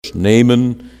verse,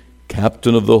 Naaman,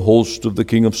 captain of the host of the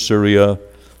king of Syria,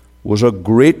 was a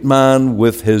great man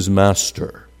with his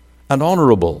master, and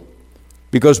honorable,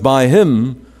 because by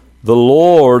him the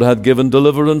Lord had given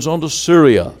deliverance unto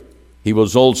Syria. He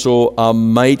was also a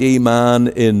mighty man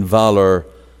in valor.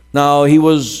 Now he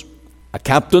was a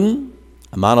captain,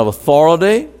 a man of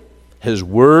authority. His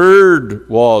word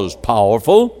was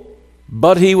powerful,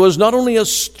 but he was not only a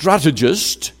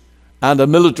strategist and a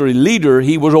military leader,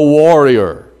 he was a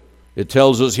warrior. It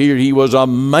tells us here he was a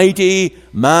mighty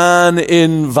man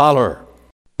in valor.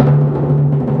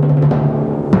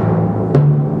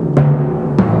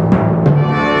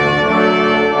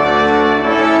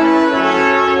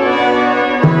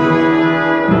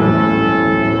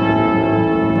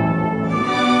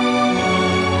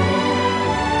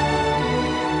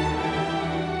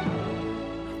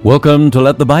 Welcome to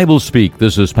Let the Bible Speak.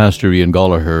 This is Pastor Ian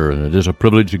Gallagher, and it is a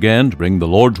privilege again to bring the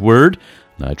Lord's Word.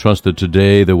 And I trust that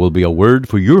today there will be a word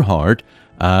for your heart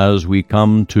as we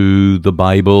come to the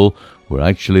Bible, where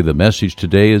actually the message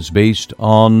today is based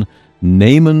on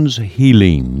Naaman's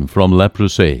healing from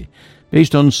leprosy,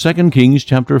 based on 2 Kings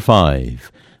chapter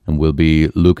 5. And we'll be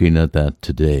looking at that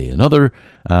today. Another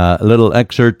little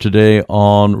excerpt today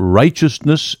on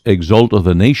righteousness exalteth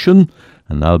a nation,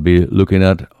 and I'll be looking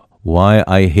at why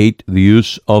I hate the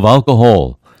use of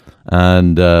alcohol.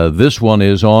 And this one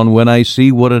is on when I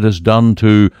see what it has done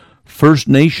to First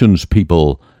Nations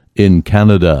people in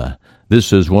Canada.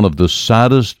 This is one of the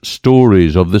saddest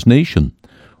stories of this nation.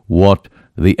 What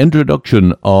the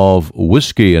introduction of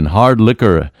whiskey and hard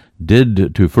liquor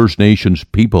did to First Nations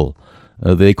people.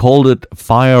 They called it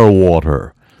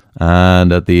firewater.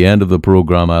 And at the end of the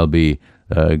program, I'll be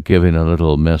giving a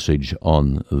little message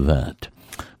on that.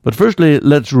 But firstly,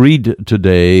 let's read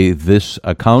today this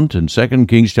account in 2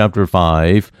 Kings chapter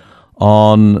 5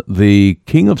 on the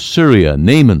king of Syria,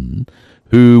 Naaman,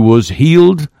 who was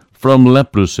healed from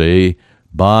leprosy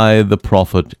by the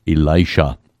prophet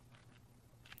Elisha.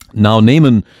 Now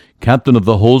Naaman, captain of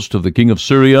the host of the king of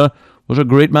Syria, was a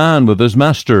great man with his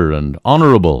master and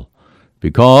honorable,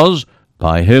 because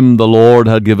by him the Lord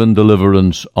had given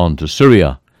deliverance unto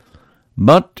Syria,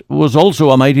 but was also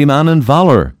a mighty man in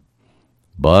valor.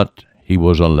 But he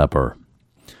was a leper.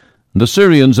 The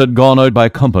Syrians had gone out by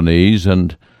companies,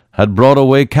 and had brought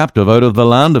away captive out of the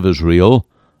land of Israel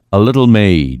a little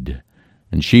maid,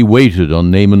 and she waited on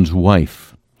Naaman's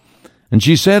wife. And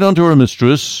she said unto her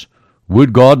mistress,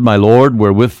 Would God, my lord,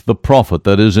 were with the prophet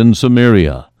that is in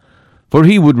Samaria, for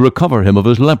he would recover him of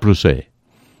his leprosy.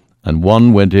 And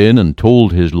one went in and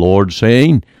told his lord,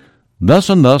 saying, Thus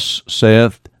and thus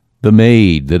saith the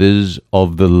maid that is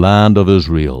of the land of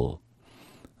Israel.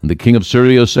 And the king of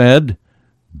Syria said,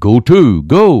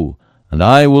 Go, and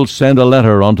I will send a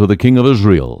letter unto the king of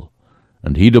Israel.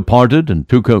 And he departed, and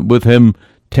took with him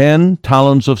 10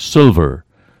 talents of silver,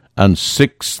 and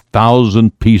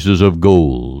 6,000 pieces of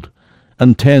gold,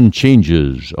 and 10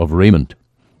 changes of raiment.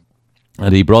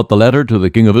 And he brought the letter to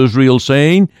the king of Israel,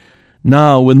 saying,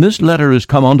 Now when this letter is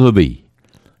come unto thee,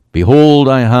 behold,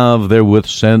 I have therewith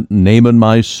sent Naaman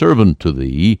my servant to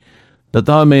thee, that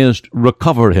thou mayest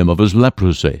recover him of his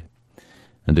leprosy.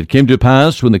 And it came to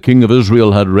pass, when the king of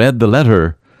Israel had read the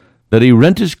letter, that he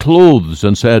rent his clothes,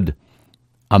 and said,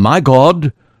 Am I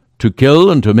God, to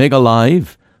kill and to make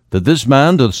alive, that this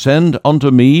man doth send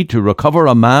unto me to recover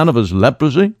a man of his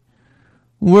leprosy?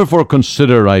 Wherefore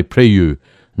consider, I pray you,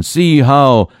 and see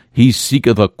how he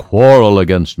seeketh a quarrel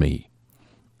against me.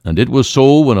 And it was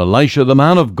so, when Elisha the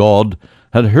man of God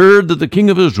had heard that the king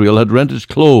of Israel had rent his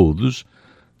clothes,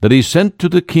 that he sent to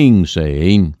the king,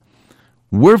 saying,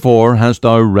 Wherefore hast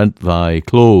thou rent thy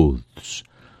clothes?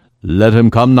 Let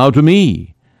him come now to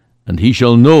me, and he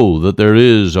shall know that there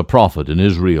is a prophet in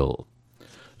Israel.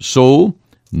 So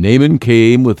Naaman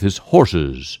came with his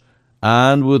horses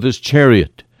and with his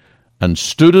chariot, and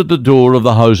stood at the door of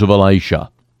the house of Elisha.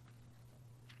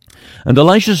 And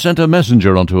Elisha sent a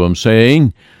messenger unto him,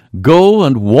 saying, Go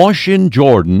and wash in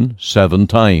Jordan 7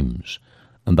 times,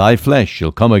 and thy flesh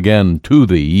shall come again to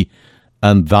thee,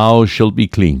 and thou shalt be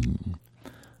clean.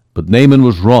 But Naaman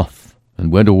was wroth,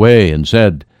 and went away, and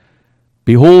said,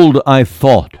 Behold, I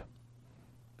thought,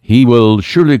 he will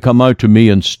surely come out to me,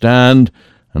 and stand,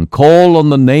 and call on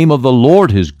the name of the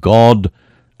Lord his God,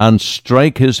 and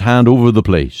strike his hand over the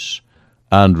place,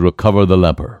 and recover the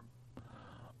leper.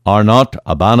 Are not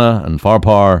Abana and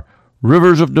Pharpar,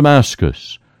 rivers of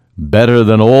Damascus, better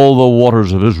than all the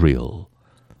waters of Israel?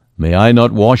 May I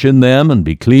not wash in them, and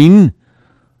be clean?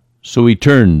 So he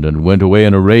turned, and went away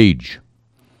in a rage.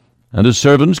 And his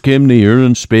servants came near,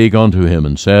 and spake unto him,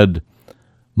 and said,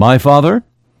 My father,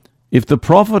 if the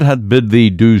prophet had bid thee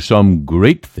do some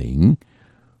great thing,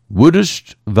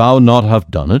 Wouldest thou not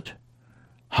have done it?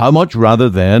 How much rather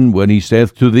then, when he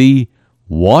saith to thee,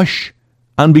 Wash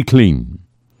and be clean?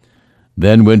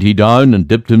 Then went he down and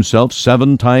dipped himself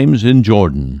 7 times in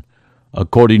Jordan,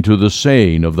 according to the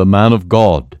saying of the man of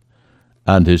God,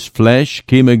 and his flesh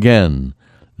came again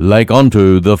like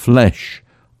unto the flesh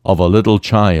of a little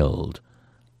child,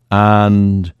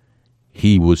 and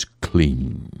he was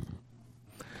clean.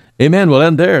 Amen. We'll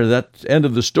end there. That's the end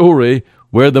of the story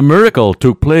where the miracle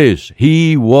took place.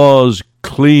 He was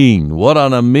clean. What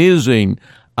an amazing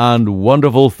and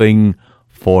wonderful thing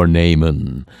for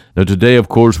Naaman. Now today, of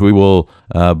course, we will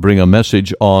bring a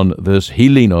message on this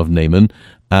healing of Naaman,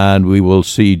 and we will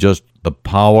see just the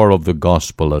power of the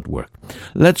gospel at work.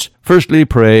 Let's firstly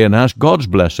pray and ask God's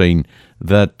blessing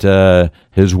that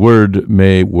his word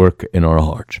may work in our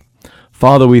hearts.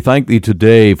 Father, we thank thee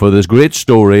today for this great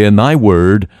story in thy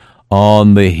word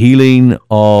on the healing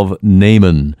of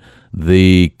Naaman,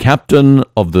 the captain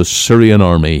of the Syrian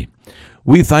army.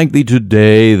 We thank thee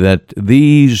today that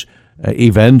these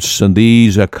events and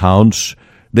these accounts,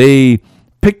 they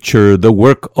picture the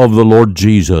work of the Lord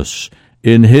Jesus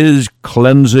in his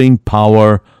cleansing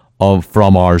power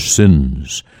from our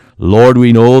sins. Lord,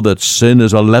 we know that sin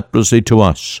is a leprosy to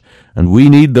us, and we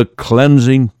need the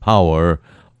cleansing power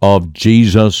of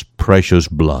Jesus' precious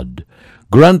blood.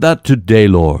 Grant that today,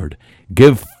 Lord.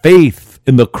 Give faith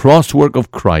in the crosswork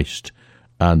of Christ,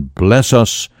 and bless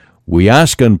us, we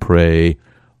ask and pray,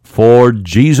 for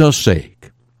Jesus'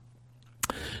 sake.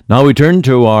 Now we turn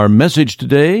to our message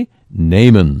today,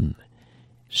 Naaman,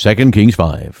 2 Kings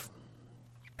 5.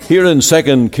 Here in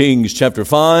 2 Kings chapter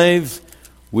 5,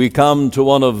 we come to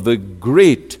one of the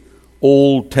great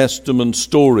Old Testament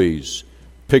stories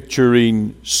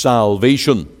picturing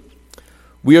salvation.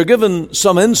 We are given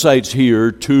some insights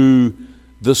here to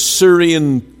the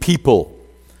Syrian people.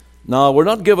 Now, we're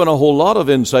not given a whole lot of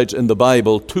insights in the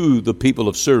Bible to the people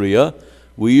of Syria.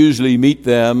 We usually meet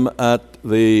them at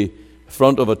the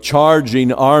front of a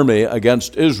charging army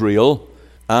against Israel,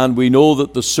 and we know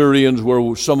that the Syrians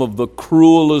were some of the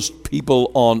cruelest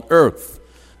people on earth.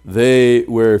 They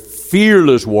were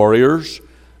fearless warriors,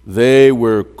 they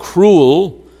were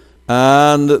cruel,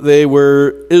 and they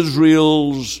were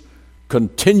Israel's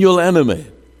continual enemy.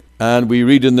 And we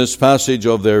read in this passage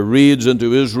of their raids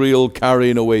into Israel,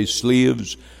 carrying away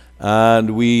slaves,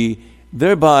 and we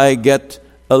thereby get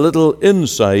a little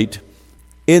insight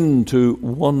into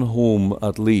one home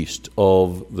at least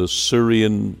of the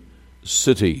Syrian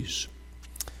cities.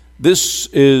 This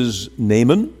is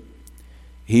Naaman.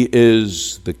 He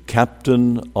is the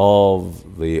captain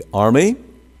of the army.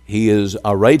 He is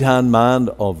a right-hand man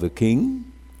of the king.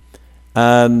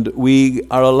 And we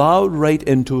are allowed right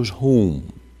into his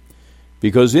home,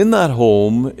 because in that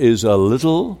home is a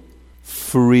little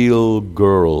frail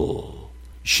girl.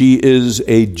 She is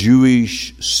a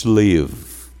Jewish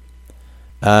slave.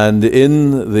 And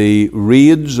in the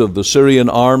raids of the Syrian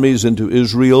armies into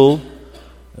Israel,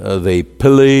 they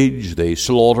pillage, they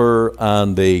slaughter,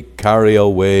 and they carry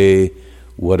away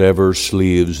whatever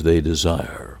slaves they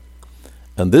desire.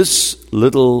 And this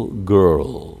little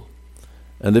girl,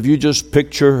 and if you just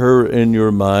picture her in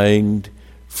your mind,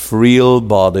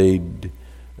 frail-bodied,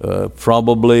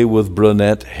 probably with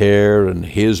brunette hair and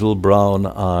hazel brown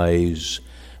eyes,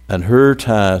 and her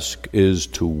task is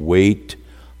to wait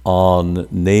on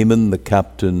Naaman the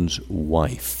captain's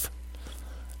wife.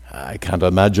 I can't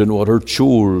imagine what her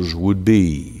chores would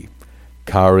be.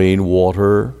 Carrying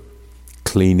water,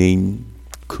 cleaning,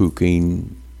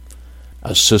 cooking,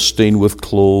 assisting with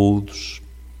clothes,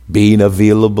 being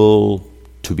available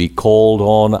to be called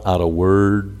on at a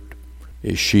word.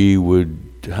 She would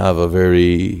have a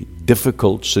very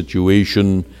difficult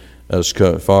situation as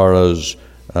far as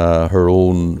her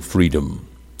own freedom.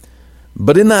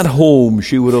 But in that home,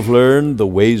 she would have learned the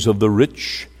ways of the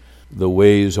rich, the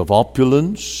ways of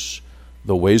opulence,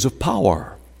 the ways of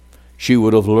power. She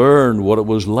would have learned what it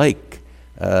was like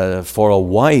for a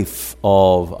wife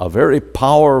of a very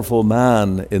powerful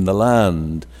man in the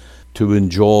land to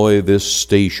enjoy this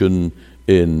station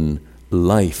in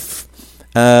life.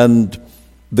 And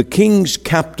the king's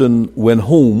captain, when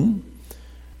home,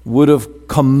 would have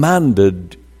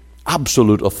commanded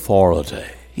absolute authority.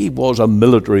 He was a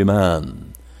military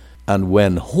man. And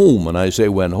when home, and I say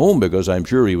when home because I'm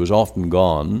sure he was often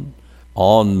gone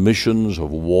on missions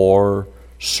of war,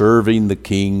 serving the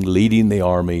king, leading the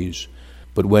armies.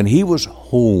 But when he was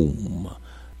home,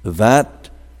 that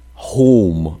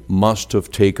home must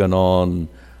have taken on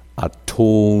a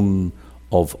tone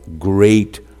of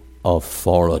great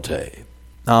authority.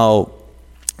 Now,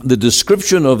 the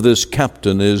description of this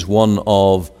captain is one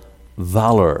of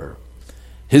valor.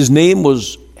 His name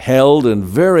was held in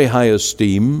very high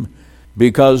esteem,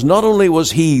 because not only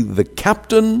was he the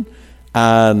captain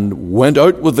and went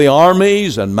out with the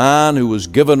armies and man who was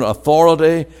given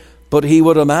authority, but he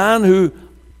was a man who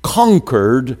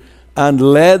conquered and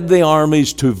led the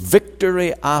armies to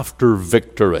victory after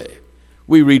victory.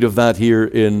 We read of that here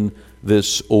in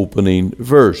this opening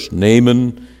verse.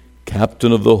 Naaman,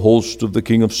 captain of the host of the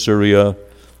king of Syria,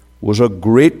 was a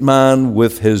great man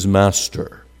with his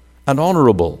master, and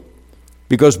honorable,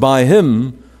 because by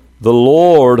him the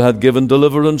Lord had given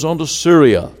deliverance unto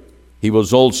Syria. He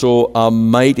was also a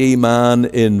mighty man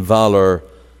in valor.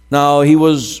 Now he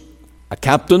was a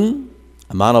captain,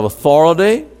 a man of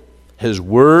authority. His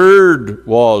word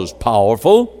was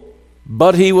powerful,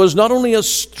 but he was not only a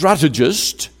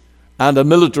strategist and a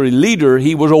military leader,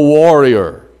 he was a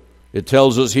warrior. It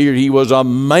tells us here he was a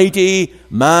mighty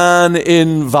man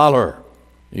in valor.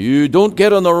 You don't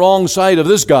get on the wrong side of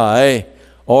this guy,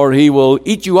 or he will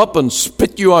eat you up and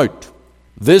spit you out.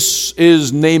 This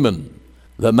is Naaman,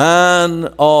 the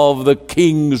man of the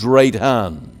king's right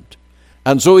hand.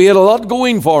 And so he had a lot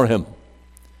going for him.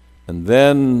 And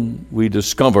then we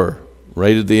discover,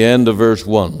 right at the end of verse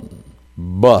 1,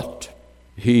 but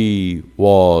he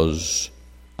was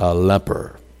a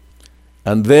leper.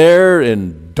 And there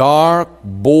in dark,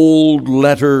 bold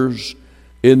letters,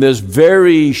 in this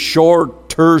very short,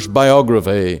 terse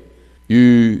biography,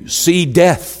 you see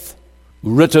death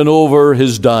written over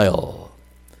his dial.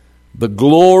 The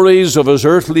glories of his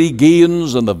earthly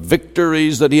gains and the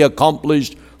victories that he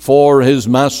accomplished for his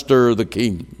master, the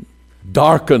king,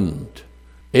 darkened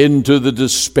into the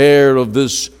despair of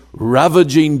this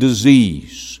ravaging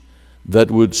disease that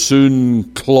would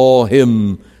soon claw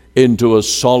him into a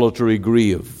solitary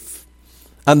grave.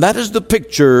 And that is the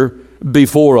picture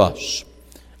before us.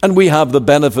 And we have the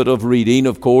benefit of reading,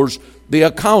 of course, the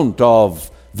account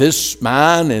of this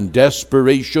man in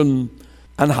desperation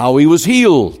and how he was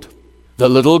healed. The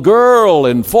little girl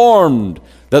informed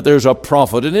that there's a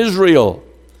prophet in Israel.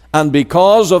 And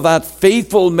because of that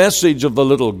faithful message of the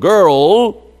little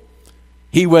girl,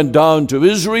 he went down to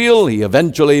Israel. He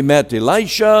eventually met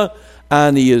Elisha,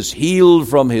 and he is healed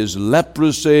from his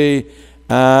leprosy,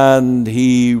 and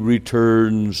he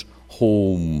returns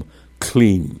home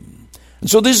clean. And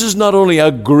so this is not only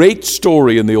a great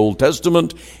story in the Old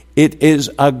Testament, it is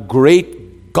a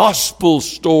great gospel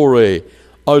story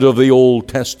out of the Old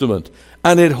Testament.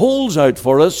 And it holds out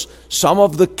for us some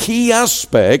of the key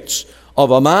aspects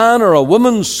of a man or a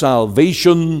woman's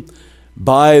salvation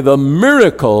by the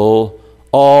miracle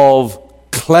of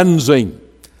cleansing.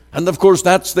 And of course,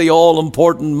 that's the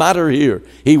all-important matter here.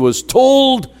 He was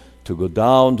told to go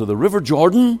down to the River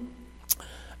Jordan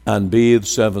and bathe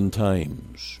 7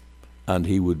 times, and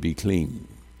he would be clean.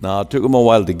 Now, it took him a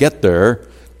while to get there,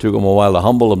 took him a while to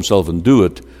humble himself and do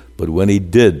it, but when he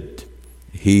did,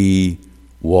 he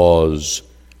was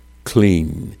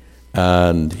clean,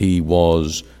 and he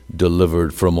was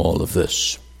delivered from all of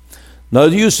this. Now,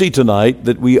 do you see tonight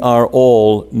that we are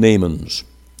all Naamans?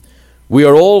 We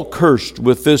are all cursed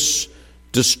with this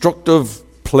destructive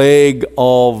plague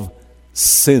of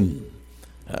sin.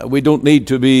 We don't need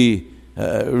to be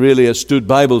really astute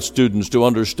Bible students to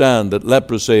understand that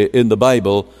leprosy in the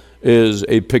Bible is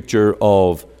a picture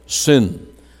of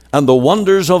sin. And the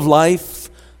wonders of life,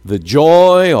 the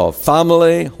joy of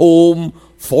family, home,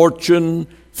 fortune,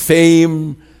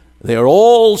 fame, they are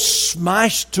all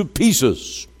smashed to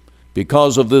pieces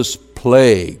because of this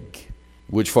plague,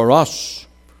 which for us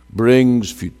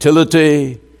brings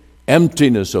futility,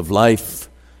 emptiness of life,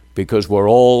 because we're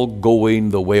all going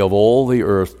the way of all the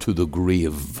earth to the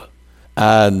grave.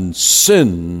 And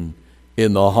sin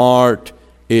in the heart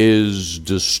is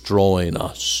destroying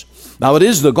us. Now, it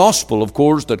is the gospel, of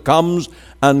course, that comes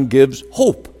and gives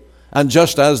hope. And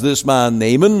just as this man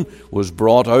Naaman was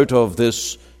brought out of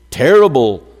this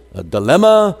terrible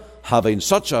dilemma, having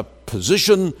such a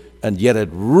position, and yet it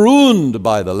ruined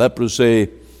by the leprosy,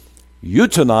 you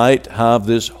tonight have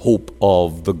this hope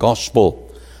of the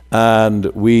gospel, and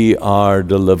we are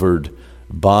delivered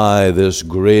by this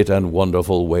great and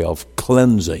wonderful way of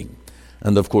cleansing.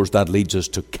 And of course that leads us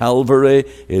to Calvary,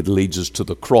 it leads us to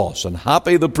the cross, and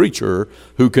happy the preacher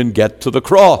who can get to the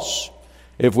cross.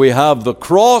 If we have the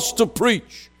cross to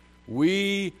preach,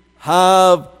 we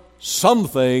have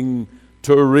something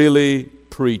to really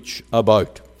preach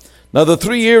about. Now, the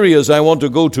 3 areas I want to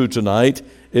go to tonight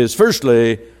is,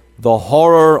 firstly, the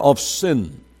horror of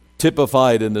sin,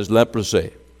 typified in this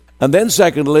leprosy. And then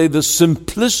secondly, the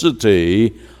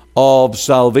simplicity of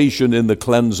salvation in the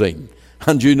cleansing.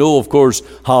 And you know, of course,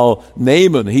 how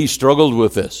Naaman, he struggled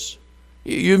with this.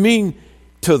 You mean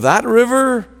to that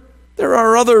river? There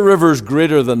are other rivers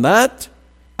greater than that.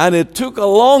 And it took a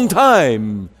long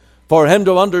time for him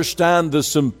to understand the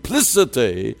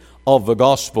simplicity of the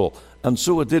gospel. And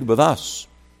so it did with us.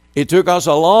 It took us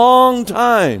a long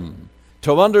time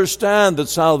to understand that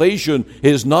salvation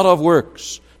is not of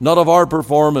works, not of our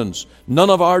performance, none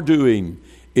of our doing.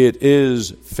 It is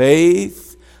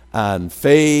faith, and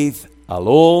faith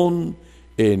alone,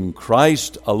 in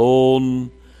Christ alone,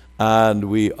 and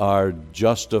we are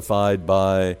justified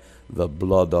by the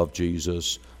blood of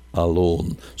Jesus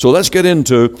alone. So let's get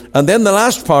into, and then the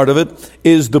last part of it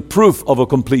is the proof of a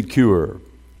complete cure.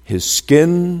 His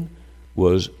skin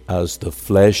was as the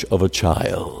flesh of a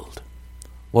child.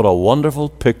 What a wonderful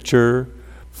picture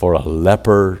for a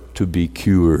leper to be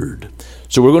cured.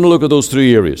 So we're going to look at those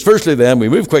three areas. Firstly, then, we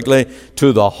move quickly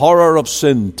to the horror of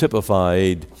sin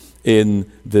typified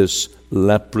in this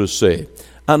leprosy.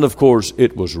 And of course,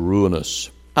 it was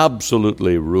ruinous,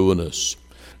 absolutely ruinous.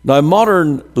 Now,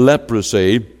 modern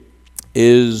leprosy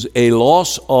is a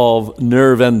loss of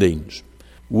nerve endings,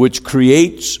 which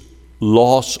creates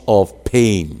loss of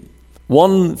pain.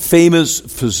 One famous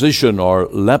physician, or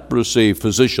leprosy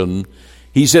physician,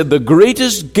 he said, the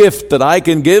greatest gift that I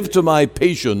can give to my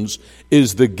patients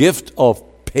is the gift of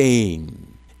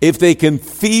pain. If they can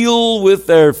feel with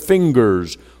their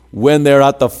fingers when they're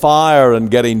at the fire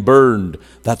and getting burned,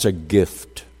 that's a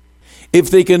gift.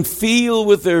 If they can feel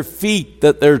with their feet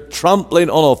that they're trampling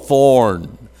on a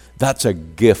thorn, that's a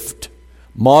gift.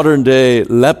 Modern day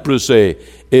leprosy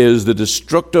is the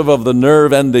destructive of the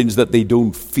nerve endings that they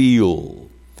don't feel.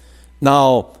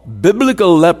 Now,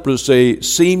 biblical leprosy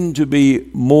seemed to be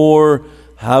more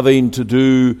having to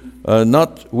do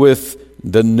not with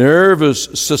the nervous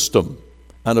system.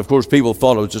 And of course, people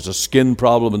thought it was just a skin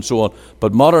problem and so on.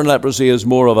 But modern leprosy is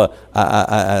more of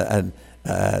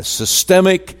a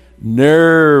systemic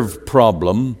nerve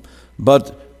problem.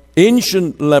 But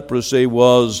ancient leprosy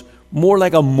was more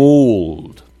like a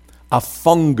mold, a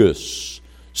fungus,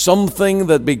 something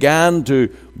that began to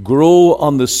grow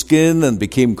on the skin and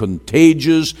became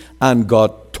contagious and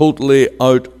got totally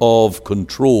out of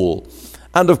control.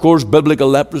 And of course, biblical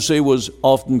leprosy was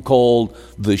often called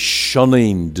the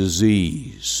shunning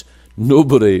disease.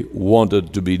 Nobody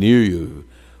wanted to be near you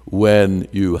when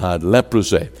you had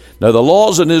leprosy. Now, the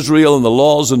laws in Israel and the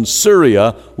laws in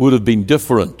Syria would have been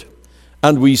different.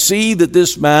 And we see that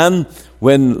this man,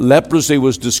 when leprosy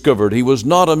was discovered, he was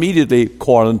not immediately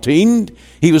quarantined.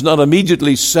 He was not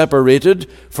immediately separated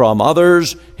from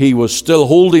others. He was still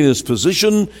holding his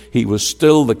position. He was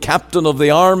still the captain of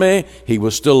the army. He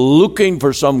was still looking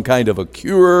for some kind of a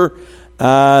cure,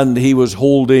 and he was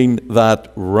holding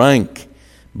that rank.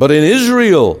 But in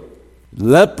Israel,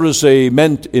 leprosy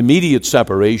meant immediate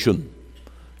separation.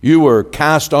 You were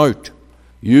cast out.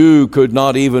 You could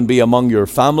not even be among your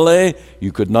family.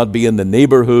 You could not be in the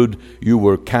neighborhood. You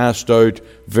were cast out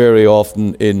very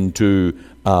often into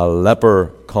a leper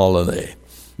colony.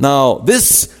 Now,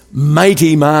 this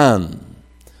mighty man,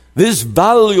 this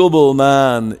valuable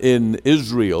man in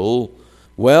Israel,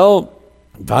 well,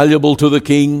 valuable to the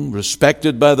king,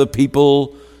 respected by the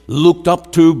people, looked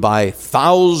up to by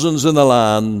thousands in the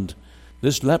land,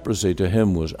 this leprosy to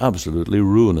him was absolutely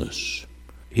ruinous.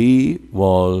 He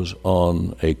was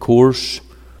on a course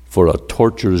for a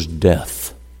torturous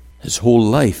death. His whole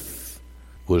life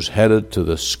was headed to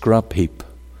the scrap heap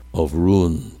of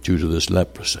ruin due to this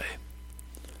leprosy.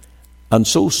 And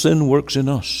so sin works in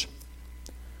us.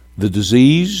 The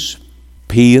disease,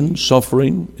 pain,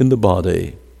 suffering in the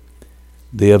body,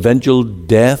 the eventual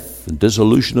death and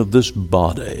dissolution of this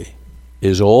body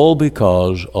is all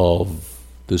because of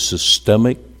the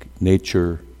systemic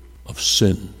nature of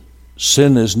sin.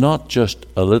 Sin is not just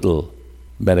a little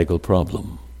medical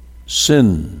problem.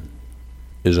 Sin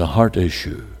is a heart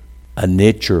issue, a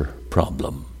nature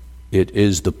problem. It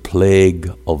is the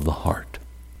plague of the heart,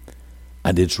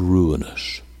 and it's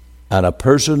ruinous. And a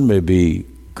person may be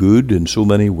good in so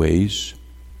many ways,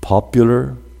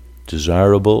 popular,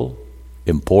 desirable,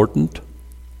 important,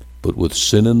 but with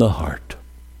sin in the heart,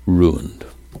 ruined.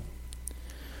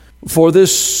 For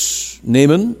this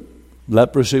Naaman,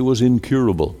 leprosy was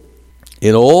incurable.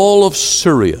 In all of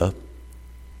Syria,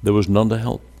 there was none to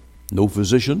help. No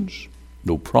physicians,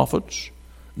 no prophets,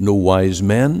 no wise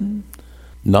men,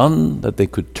 none that they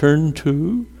could turn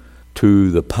to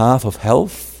the path of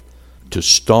health to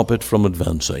stop it from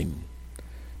advancing.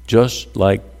 Just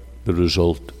like the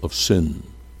result of sin.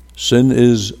 Sin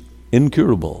is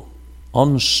incurable,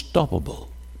 unstoppable,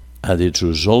 and its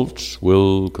results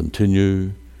will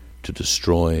continue to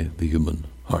destroy the human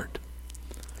heart.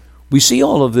 We see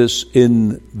all of this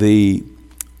in the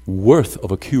worth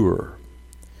of a cure.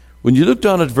 When you look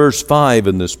down at verse 5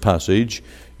 in this passage,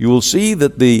 you will see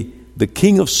that the the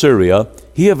king of Syria,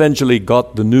 he eventually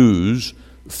got the news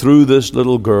through this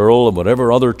little girl and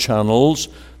whatever other channels.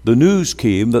 The news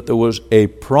came that there was a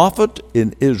prophet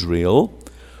in Israel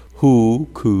who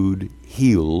could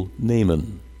heal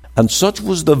Naaman. And such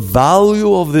was the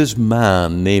value of this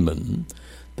man, Naaman,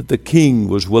 that the king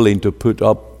was willing to put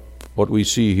up what we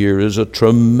see here is a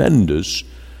tremendous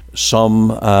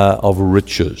sum of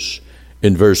riches.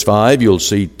 In verse 5, you'll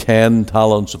see 10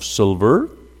 talents of silver,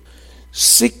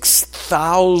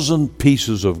 6,000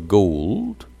 pieces of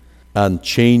gold, and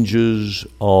changes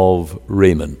of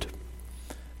raiment.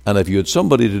 And if you had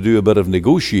somebody to do a bit of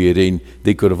negotiating,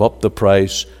 they could have upped the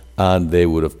price and they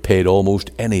would have paid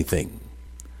almost anything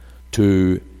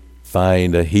to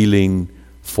find a healing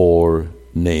for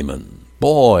Naaman.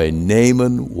 Boy,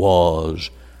 Naaman was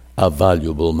a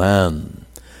valuable man.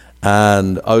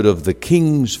 And out of the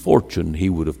king's fortune, he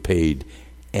would have paid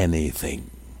anything.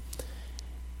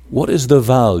 What is the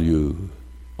value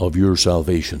of your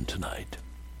salvation tonight?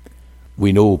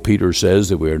 We know Peter says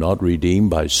that we are not redeemed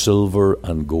by silver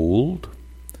and gold,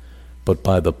 but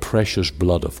by the precious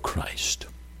blood of Christ.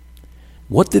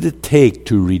 What did it take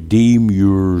to redeem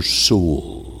your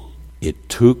soul? It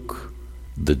took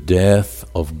the death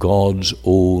of God's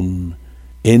own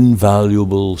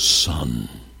invaluable Son.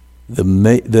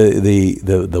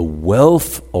 The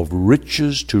wealth of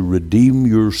riches to redeem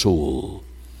your soul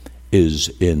is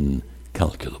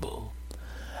incalculable.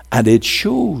 And it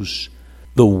shows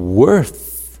the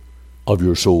worth of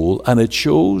your soul, and it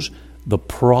shows the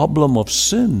problem of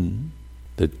sin,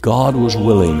 that God was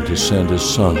willing to send His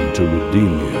Son to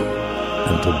redeem you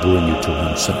and to bring you to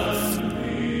Himself.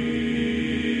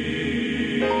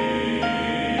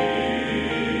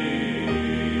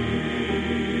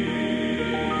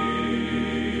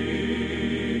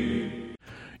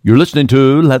 You're listening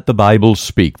to Let the Bible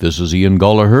Speak. This is Ian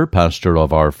Gollaher, pastor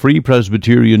of our Free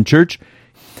Presbyterian Church,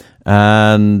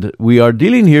 and we are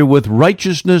dealing here with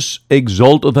righteousness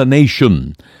exalteth a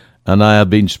nation. And I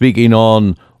have been speaking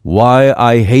on why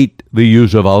I hate the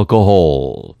use of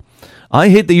alcohol. I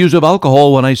hate the use of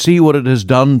alcohol when I see what it has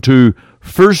done to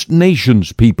First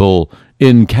Nations people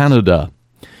in Canada.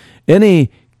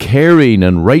 Any caring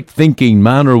and right-thinking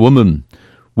man or woman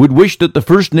would wish that the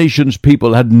First Nations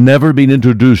people had never been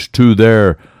introduced to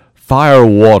their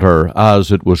firewater,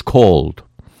 as it was called.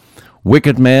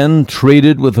 Wicked men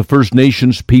traded with the First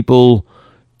Nations people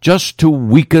just to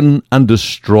weaken and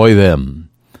destroy them.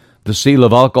 The sale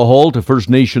of alcohol to First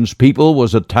Nations people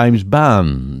was at times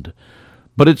banned,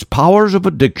 but its powers of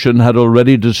addiction had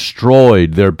already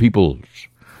destroyed their peoples.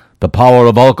 The power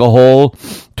of alcohol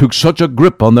took such a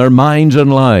grip on their minds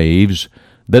and lives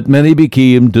that many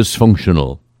became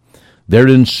dysfunctional. Their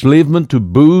enslavement to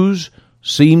booze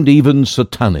seemed even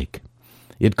satanic.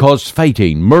 It caused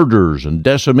fighting, murders, and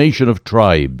decimation of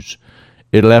tribes.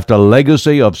 It left a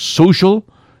legacy of social,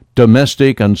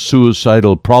 domestic, and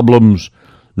suicidal problems,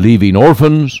 leaving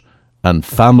orphans and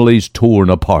families torn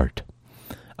apart.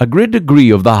 A great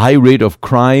degree of the high rate of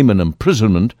crime and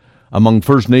imprisonment among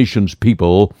First Nations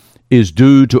people is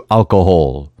due to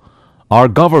alcohol. Our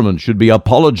government should be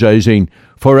apologizing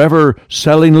for ever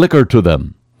selling liquor to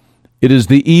them. It is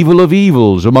the evil of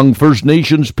evils among First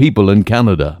Nations people in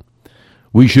Canada.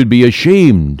 We should be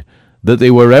ashamed that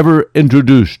they were ever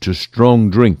introduced to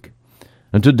strong drink.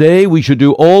 And today we should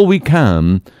do all we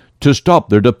can to stop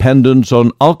their dependence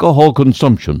on alcohol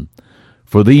consumption,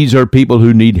 for these are people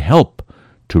who need help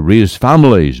to raise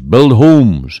families, build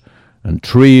homes, and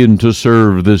train to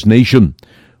serve this nation,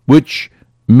 which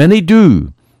many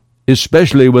do,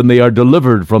 especially when they are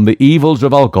delivered from the evils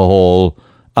of alcohol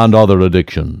and other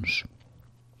addictions.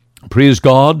 Praise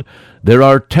God, there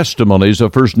are testimonies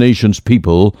of First Nations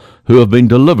people who have been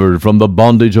delivered from the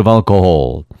bondage of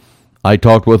alcohol. I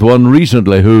talked with one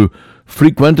recently who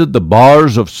frequented the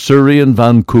bars of Surrey and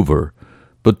Vancouver,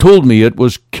 but told me it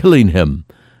was killing him,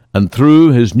 and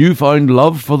through his newfound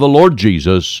love for the Lord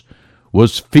Jesus,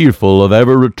 was fearful of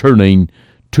ever returning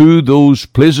to those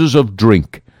places of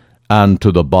drink and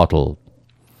to the bottle.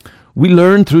 We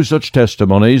learn through such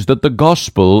testimonies that the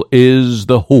gospel is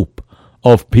the hope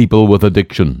of people with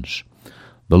addictions.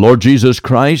 The Lord Jesus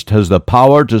Christ has the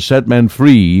power to set men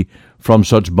free from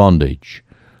such bondage.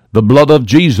 The blood of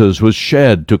Jesus was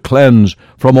shed to cleanse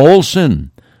from all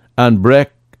sin and break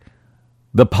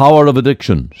the power of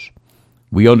addictions.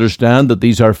 We understand that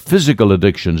these are physical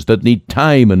addictions that need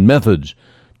time and methods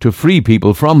to free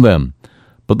people from them.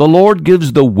 But the Lord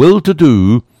gives the will to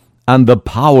do and the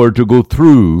power to go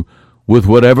through with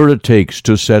whatever it takes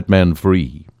to set men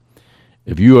free.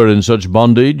 If you are in such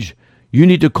bondage, you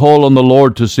need to call on the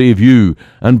Lord to save you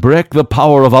and break the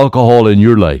power of alcohol in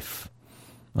your life.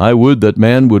 I would that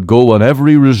men would go on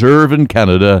every reserve in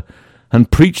Canada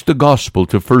and preach the gospel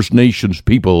to First Nations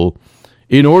people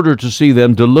in order to see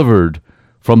them delivered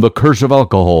from the curse of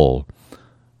alcohol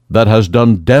that has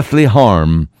done deathly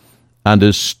harm and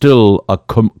is still a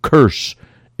curse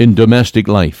in domestic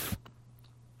life.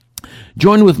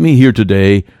 Join with me here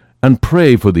today and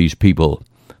pray for these people,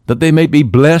 that they may be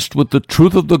blessed with the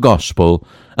truth of the gospel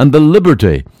and the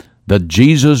liberty that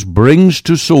Jesus brings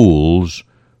to souls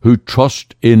who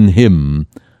trust in him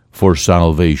for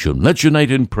salvation. Let's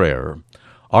unite in prayer.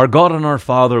 Our God and our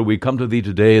Father, we come to thee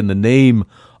today in the name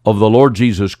of the Lord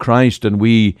Jesus Christ, and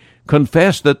we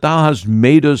confess that thou hast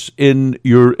made us in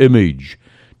your image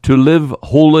to live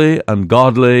holy and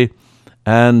godly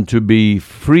and to be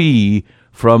free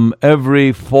from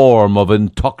every form of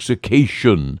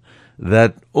intoxication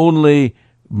that only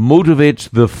motivates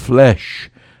the flesh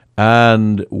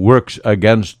and works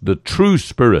against the true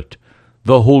Spirit,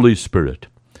 the Holy Spirit.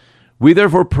 We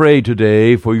therefore pray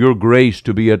today for your grace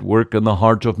to be at work in the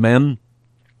hearts of men,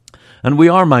 and we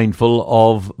are mindful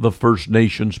of the First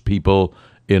Nations people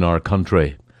in our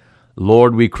country.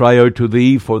 Lord, we cry out to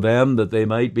thee for them that they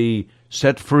might be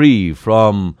set free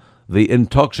from the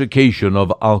intoxication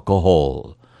of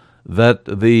alcohol, that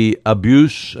the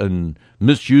abuse and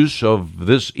misuse of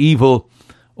this evil,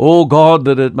 O God,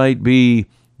 that it might be,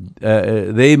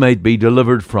 they might be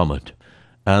delivered from it,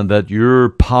 and that your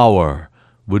power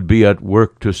would be at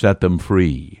work to set them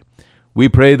free. We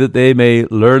pray that they may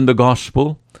learn the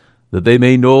gospel, that they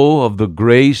may know of the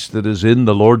grace that is in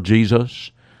the Lord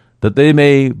Jesus, that they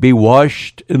may be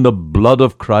washed in the blood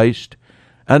of Christ,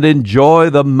 and enjoy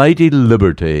the mighty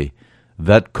liberty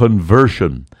that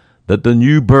conversion, that the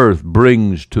new birth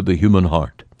brings to the human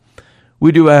heart.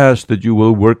 We do ask that you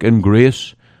will work in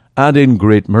grace and in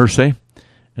great mercy,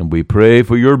 and we pray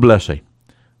for your blessing.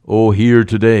 O hear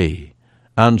today,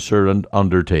 answer and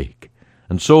undertake.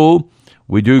 And so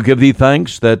we do give thee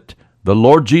thanks that the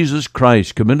Lord Jesus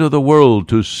Christ come into the world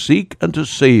to seek and to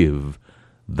save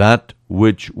that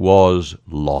which was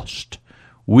lost.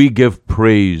 We give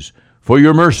praise for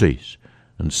your mercies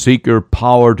and seek your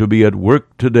power to be at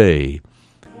work today,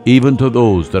 even to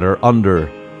those that are under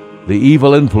the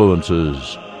evil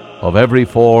influences of every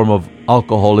form of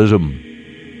alcoholism.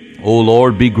 O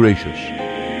Lord, be gracious,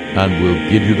 and we'll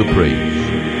give you the praise.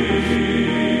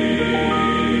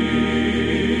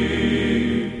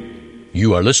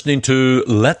 You are listening to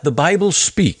Let the Bible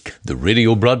Speak, the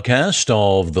radio broadcast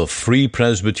of the Free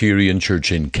Presbyterian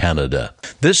Church in Canada.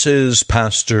 This is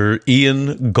Pastor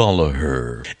Ian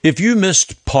Gollaher. If you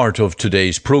missed part of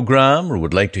today's program or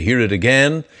would like to hear it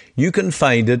again, you can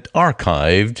find it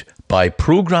archived by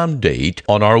program date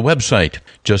on our website.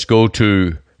 Just go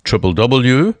to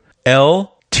www.ltbs.ca,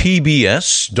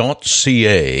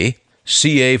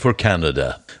 CA for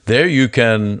Canada. There you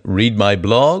can read my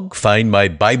blog, find my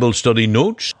Bible study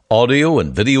notes, audio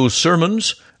and video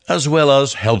sermons, as well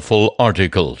as helpful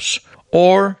articles.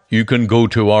 Or you can go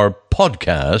to our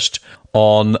podcast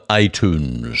on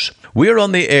iTunes. We are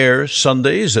on the air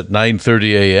Sundays at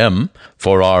 9:30 a.m.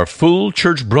 for our full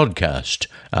church broadcast,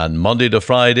 and Monday to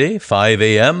Friday, 5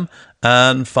 a.m.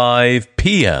 and 5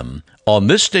 p.m. on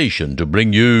this station to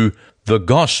bring you the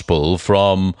gospel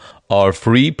from our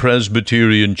Free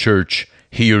Presbyterian Church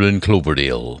here in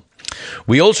Cloverdale.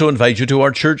 We also invite you to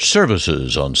our church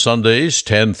services on Sundays,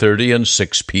 10:30 and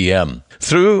 6 p.m.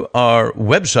 Through our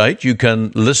website, you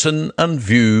can listen and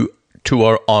view to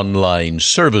our online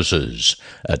services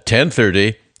at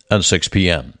 10:30 and 6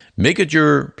 p.m. Make it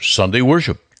your Sunday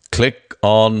worship. Click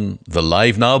on the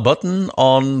Live Now button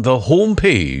on the home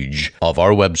page of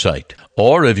our website.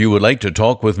 Or if you would like to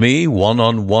talk with me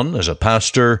one-on-one as a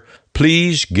pastor,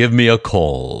 please give me a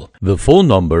call. The phone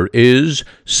number is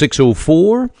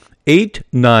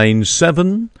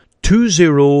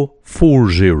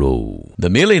 604-897-2040. The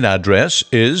mailing address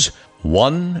is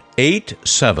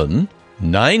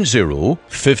 18790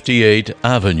 58th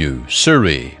Avenue,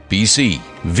 Surrey, BC,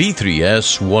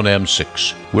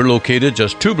 V3S1M6. We're located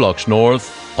just 2 blocks north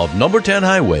of number 10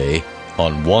 Highway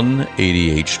on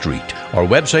 188th Street. Our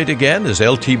website again is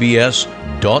ltbs.ca.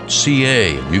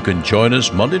 You can join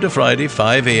us Monday to Friday,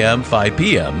 5 a.m., 5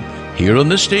 p.m. here on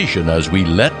the station as we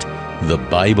let the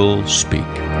Bible speak.